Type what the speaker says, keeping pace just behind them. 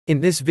In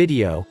this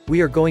video,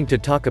 we are going to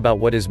talk about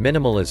what is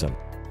minimalism.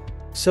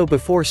 So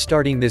before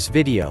starting this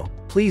video,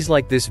 please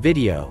like this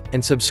video,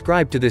 and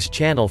subscribe to this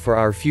channel for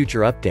our future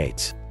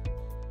updates.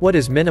 What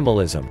is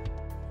minimalism?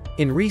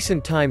 In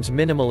recent times,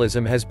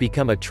 minimalism has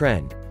become a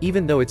trend,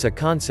 even though it's a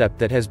concept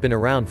that has been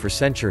around for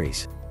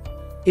centuries.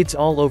 It's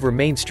all over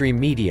mainstream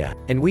media,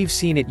 and we've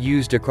seen it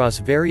used across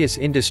various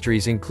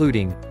industries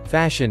including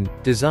fashion,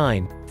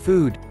 design,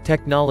 food,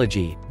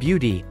 technology,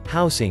 beauty,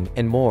 housing,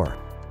 and more.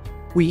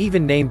 We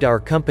even named our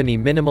company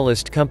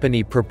Minimalist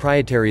Company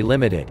Proprietary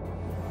Limited.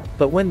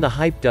 But when the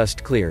hype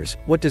dust clears,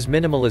 what does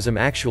minimalism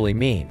actually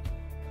mean?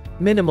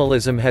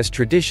 Minimalism has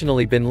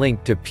traditionally been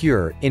linked to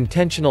pure,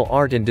 intentional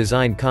art and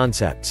design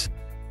concepts.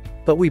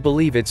 But we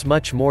believe it's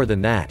much more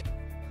than that.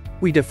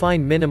 We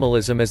define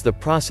minimalism as the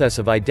process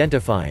of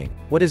identifying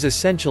what is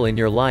essential in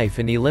your life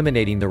and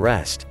eliminating the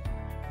rest.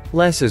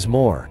 Less is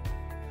more.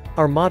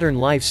 Our modern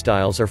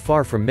lifestyles are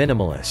far from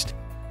minimalist.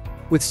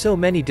 With so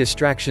many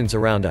distractions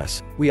around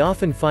us, we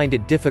often find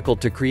it difficult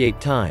to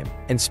create time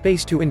and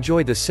space to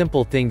enjoy the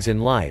simple things in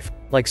life,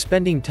 like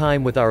spending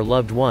time with our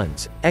loved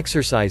ones,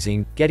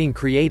 exercising, getting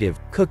creative,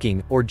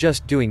 cooking, or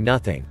just doing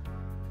nothing.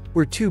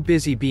 We're too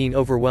busy being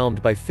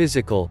overwhelmed by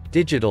physical,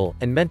 digital,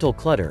 and mental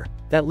clutter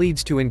that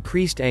leads to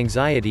increased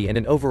anxiety and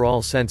an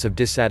overall sense of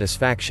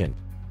dissatisfaction.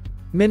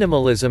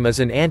 Minimalism is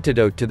an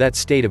antidote to that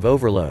state of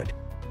overload.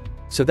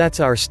 So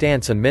that's our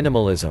stance on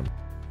minimalism.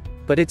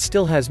 But it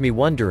still has me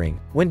wondering,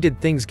 when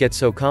did things get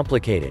so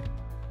complicated?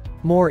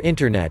 More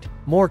internet,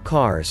 more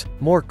cars,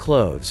 more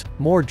clothes,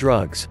 more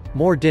drugs,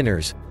 more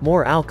dinners,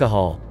 more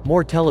alcohol,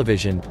 more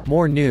television,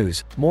 more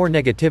news, more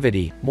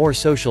negativity, more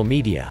social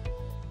media.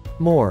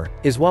 More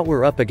is what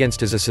we're up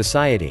against as a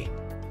society.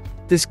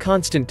 This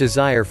constant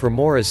desire for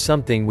more is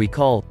something we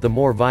call the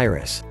more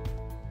virus.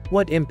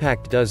 What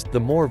impact does the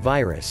more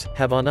virus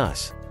have on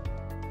us?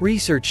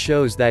 Research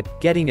shows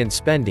that getting and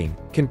spending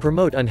can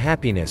promote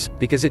unhappiness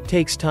because it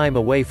takes time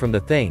away from the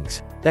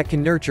things that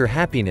can nurture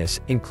happiness,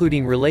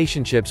 including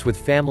relationships with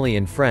family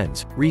and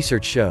friends,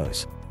 research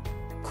shows.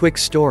 Quick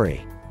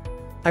story.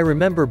 I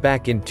remember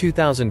back in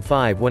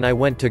 2005 when I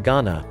went to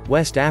Ghana,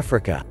 West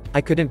Africa.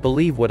 I couldn't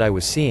believe what I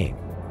was seeing.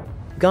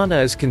 Ghana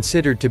is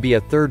considered to be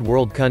a third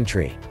world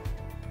country.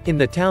 In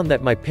the town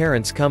that my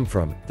parents come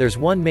from, there's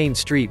one main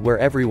street where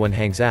everyone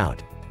hangs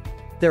out.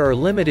 There are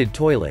limited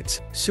toilets,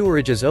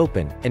 sewerage is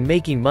open, and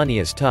making money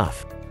is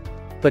tough.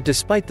 But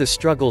despite the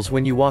struggles,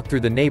 when you walk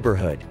through the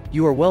neighborhood,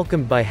 you are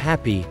welcomed by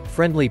happy,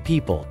 friendly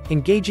people,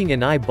 engaging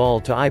in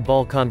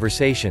eyeball-to-eyeball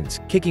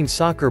conversations, kicking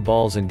soccer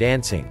balls and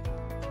dancing.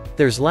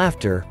 There's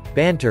laughter,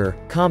 banter,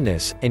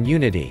 calmness, and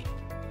unity.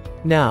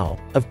 Now,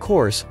 of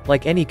course,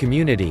 like any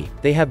community,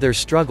 they have their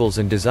struggles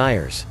and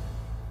desires.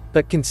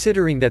 But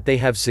considering that they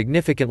have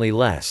significantly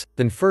less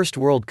than first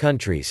world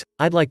countries,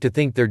 I'd like to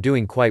think they're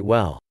doing quite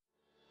well.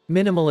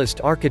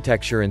 Minimalist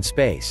architecture and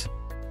space.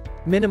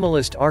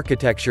 Minimalist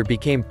architecture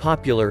became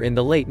popular in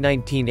the late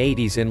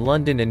 1980s in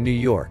London and New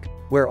York,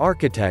 where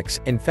architects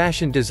and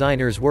fashion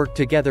designers worked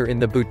together in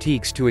the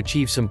boutiques to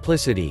achieve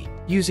simplicity,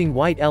 using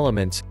white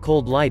elements,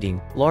 cold lighting,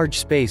 large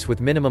space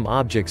with minimum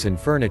objects and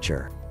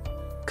furniture.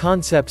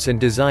 Concepts and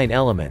design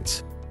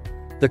elements.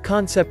 The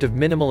concept of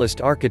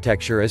minimalist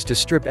architecture is to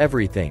strip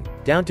everything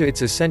down to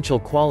its essential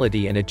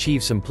quality and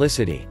achieve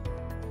simplicity.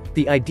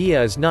 The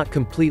idea is not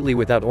completely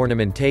without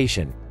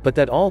ornamentation, but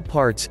that all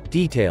parts,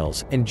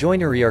 details, and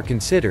joinery are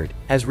considered,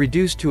 as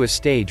reduced to a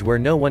stage where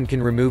no one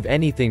can remove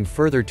anything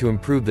further to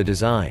improve the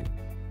design.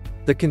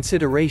 The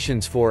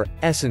considerations for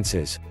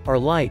essences are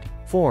light,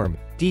 form,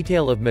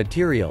 detail of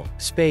material,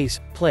 space,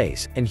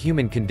 place, and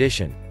human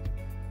condition.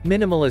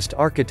 Minimalist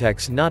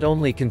architects not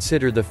only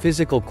consider the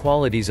physical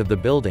qualities of the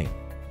building,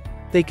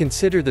 they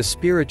consider the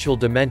spiritual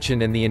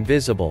dimension and the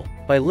invisible,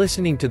 by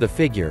listening to the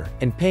figure,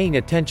 and paying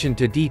attention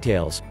to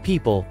details,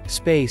 people,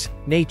 space,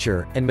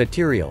 nature, and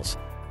materials.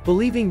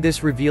 Believing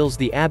this reveals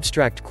the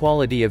abstract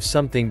quality of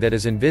something that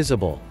is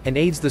invisible, and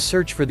aids the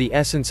search for the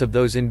essence of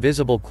those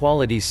invisible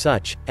qualities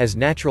such as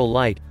natural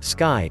light,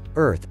 sky,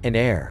 earth, and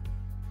air.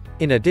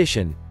 In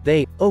addition,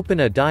 they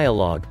open a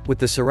dialogue with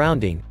the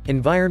surrounding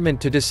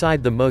environment to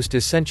decide the most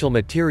essential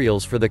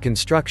materials for the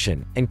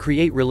construction, and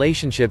create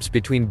relationships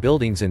between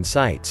buildings and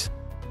sites.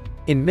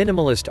 In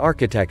minimalist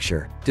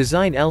architecture,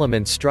 design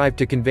elements strive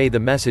to convey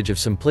the message of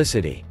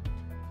simplicity.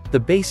 The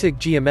basic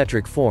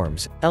geometric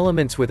forms,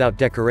 elements without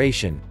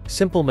decoration,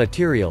 simple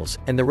materials,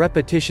 and the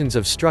repetitions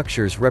of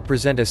structures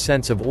represent a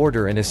sense of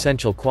order and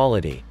essential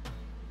quality.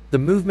 The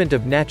movement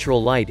of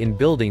natural light in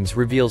buildings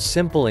reveals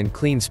simple and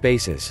clean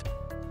spaces.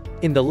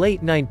 In the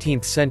late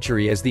 19th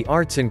century, as the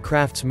arts and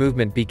crafts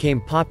movement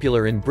became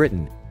popular in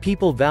Britain,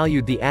 people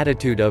valued the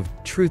attitude of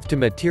truth to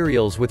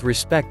materials with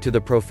respect to the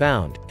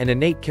profound and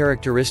innate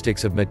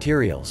characteristics of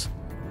materials.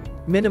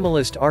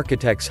 Minimalist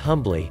architects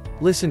humbly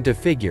listen to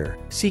figure,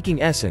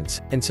 seeking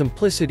essence and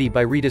simplicity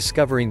by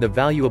rediscovering the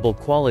valuable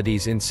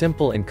qualities in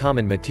simple and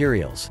common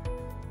materials.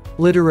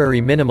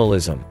 Literary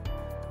minimalism.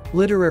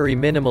 Literary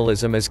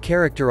minimalism is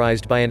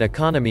characterized by an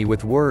economy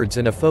with words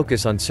and a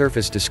focus on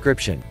surface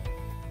description.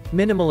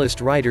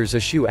 Minimalist writers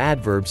eschew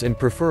adverbs and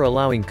prefer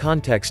allowing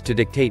context to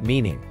dictate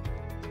meaning.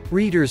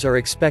 Readers are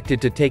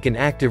expected to take an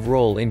active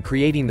role in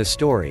creating the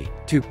story,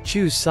 to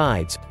choose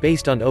sides,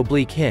 based on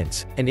oblique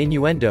hints, and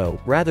innuendo,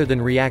 rather than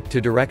react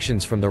to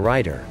directions from the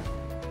writer.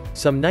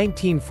 Some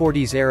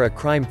 1940s-era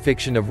crime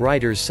fiction of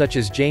writers such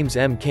as James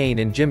M. Cain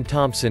and Jim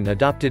Thompson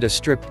adopted a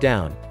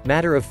stripped-down,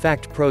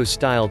 matter-of-fact prose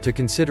style to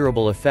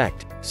considerable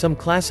effect. Some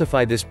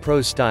classify this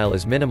prose style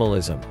as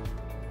minimalism.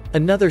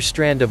 Another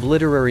strand of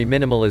literary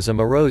minimalism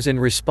arose in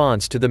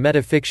response to the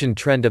metafiction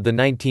trend of the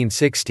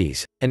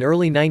 1960s, and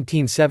early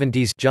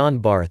 1970s. John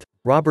Barth,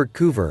 Robert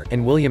Coover,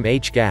 and William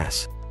H.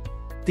 Gass.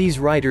 These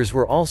writers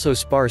were also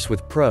sparse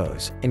with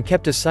prose, and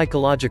kept a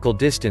psychological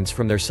distance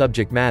from their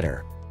subject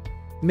matter.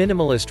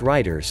 Minimalist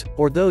writers,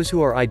 or those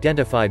who are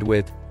identified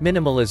with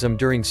minimalism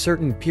during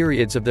certain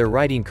periods of their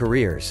writing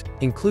careers,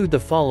 include the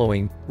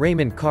following: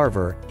 Raymond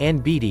Carver, Ann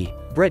Beattie,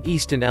 Bret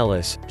Easton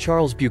Ellis,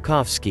 Charles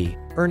Bukowski,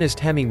 Ernest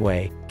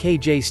Hemingway,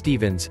 K.J.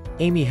 Stevens,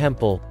 Amy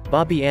Hempel,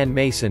 Bobby Ann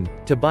Mason,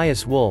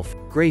 Tobias Wolff,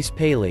 Grace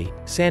Paley,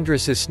 Sandra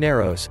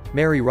Cisneros,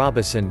 Mary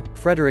Robison,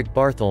 Frederick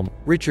Barthelme,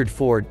 Richard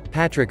Ford,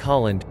 Patrick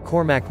Holland,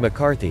 Cormac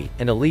McCarthy,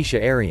 and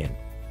Alicia Arian.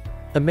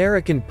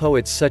 American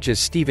poets such as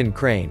Stephen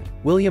Crane,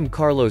 William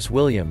Carlos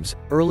Williams,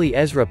 early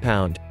Ezra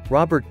Pound,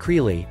 Robert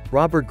Creeley,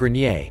 Robert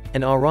Grenier,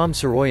 and Aram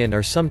Saroyan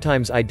are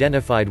sometimes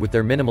identified with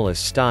their minimalist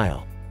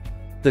style.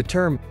 The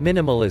term,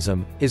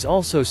 minimalism, is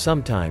also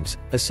sometimes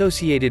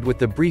associated with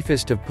the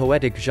briefest of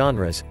poetic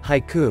genres,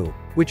 haiku,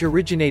 which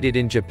originated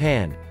in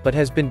Japan, but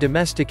has been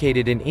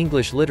domesticated in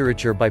English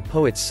literature by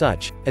poets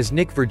such as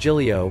Nick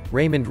Virgilio,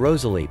 Raymond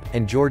Rosaliepe,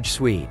 and George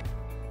Swede.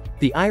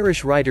 The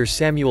Irish writer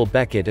Samuel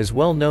Beckett is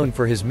well known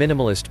for his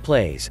minimalist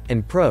plays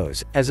and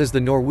prose, as is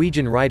the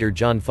Norwegian writer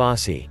John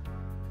Fosse.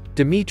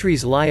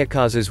 Dimitris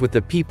Liakazes with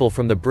The People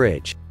from the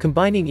Bridge,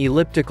 combining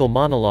elliptical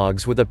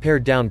monologues with a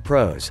pared-down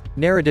prose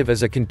narrative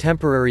as a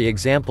contemporary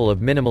example of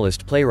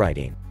minimalist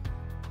playwriting.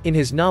 In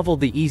his novel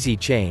The Easy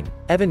Chain,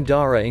 Evan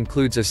Dara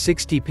includes a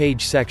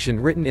 60-page section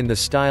written in the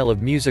style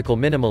of musical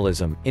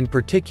minimalism, in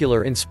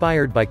particular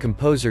inspired by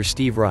composer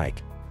Steve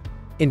Reich.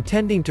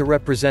 Intending to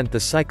represent the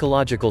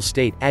psychological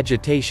state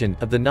agitation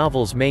of the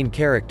novel's main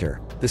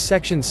character, the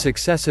section's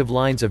successive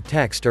lines of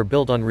text are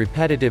built on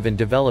repetitive and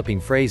developing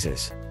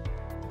phrases.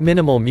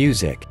 Minimal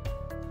music.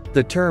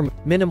 The term,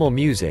 minimal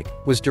music,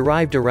 was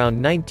derived around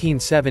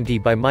 1970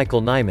 by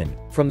Michael Nyman,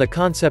 from the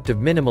concept of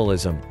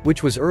minimalism,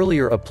 which was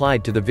earlier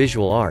applied to the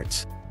visual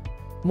arts.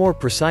 More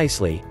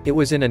precisely, it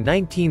was in a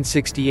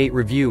 1968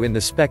 review in The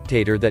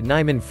Spectator that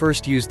Nyman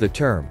first used the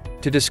term,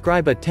 to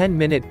describe a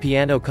 10-minute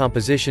piano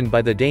composition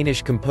by the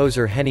Danish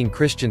composer Henning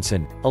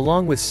Christensen,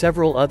 along with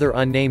several other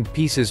unnamed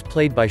pieces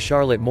played by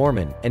Charlotte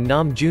Moorman and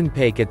Nam June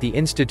Paik at the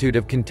Institute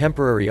of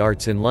Contemporary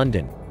Arts in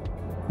London.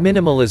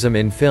 Minimalism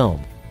in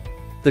film.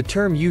 The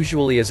term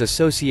usually is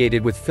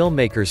associated with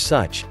filmmakers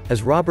such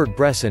as Robert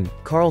Bresson,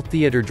 Carl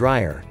Theodor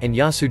Dreyer, and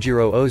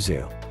Yasujiro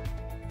Ozu.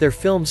 Their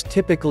films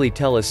typically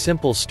tell a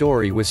simple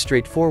story with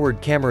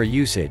straightforward camera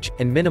usage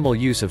and minimal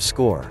use of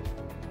score.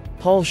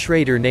 Paul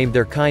Schrader named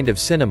their kind of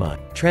cinema,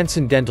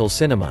 transcendental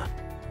cinema.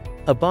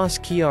 Abbas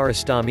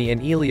Kiarostami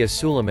and Elia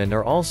Suleiman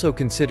are also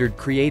considered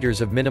creators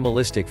of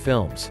minimalistic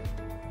films.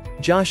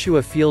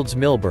 Joshua Fields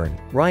Milburn,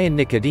 Ryan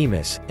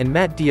Nicodemus, and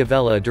Matt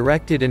Diavella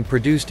directed and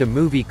produced a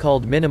movie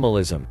called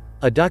Minimalism,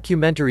 a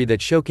documentary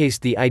that showcased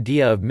the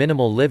idea of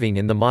minimal living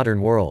in the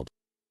modern world.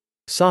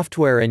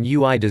 Software and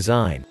UI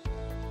design.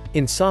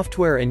 In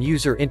software and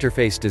user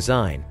interface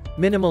design,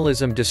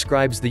 minimalism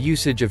describes the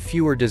usage of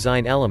fewer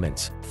design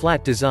elements,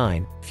 flat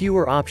design,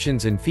 fewer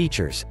options and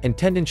features, and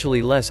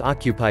tendentially less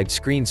occupied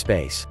screen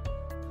space.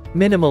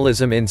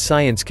 Minimalism in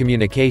science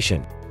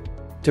communication.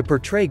 To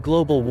portray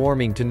global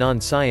warming to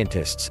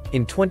non-scientists,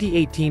 in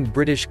 2018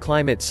 British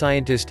climate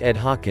scientist Ed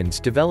Hawkins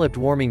developed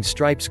warming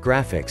stripes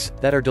graphics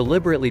that are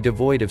deliberately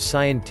devoid of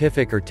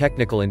scientific or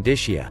technical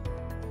indicia.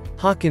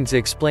 Hawkins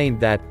explained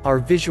that, our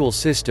visual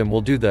system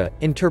will do the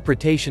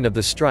interpretation of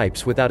the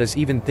stripes without us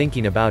even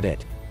thinking about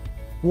it.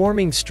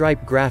 Warming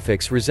stripe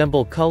graphics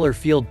resemble color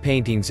field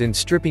paintings in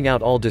stripping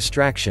out all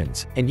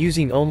distractions, and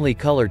using only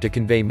color to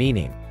convey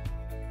meaning.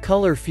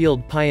 Color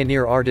field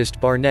pioneer artist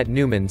Barnett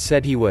Newman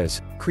said he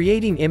was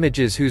creating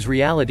images whose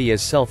reality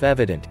is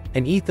self-evident,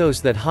 an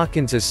ethos that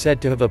Hawkins is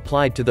said to have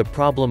applied to the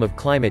problem of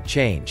climate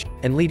change,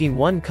 and leading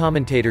one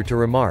commentator to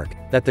remark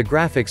that the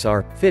graphics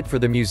are fit for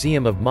the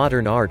Museum of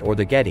Modern Art or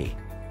the Getty.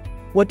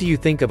 What do you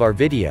think of our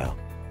video?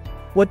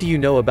 What do you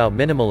know about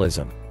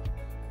minimalism?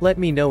 Let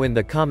me know in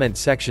the comment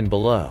section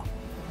below.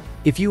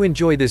 If you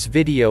enjoy this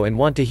video and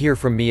want to hear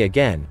from me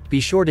again, be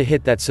sure to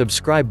hit that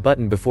subscribe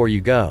button before you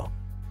go.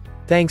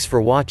 Thanks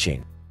for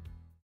watching.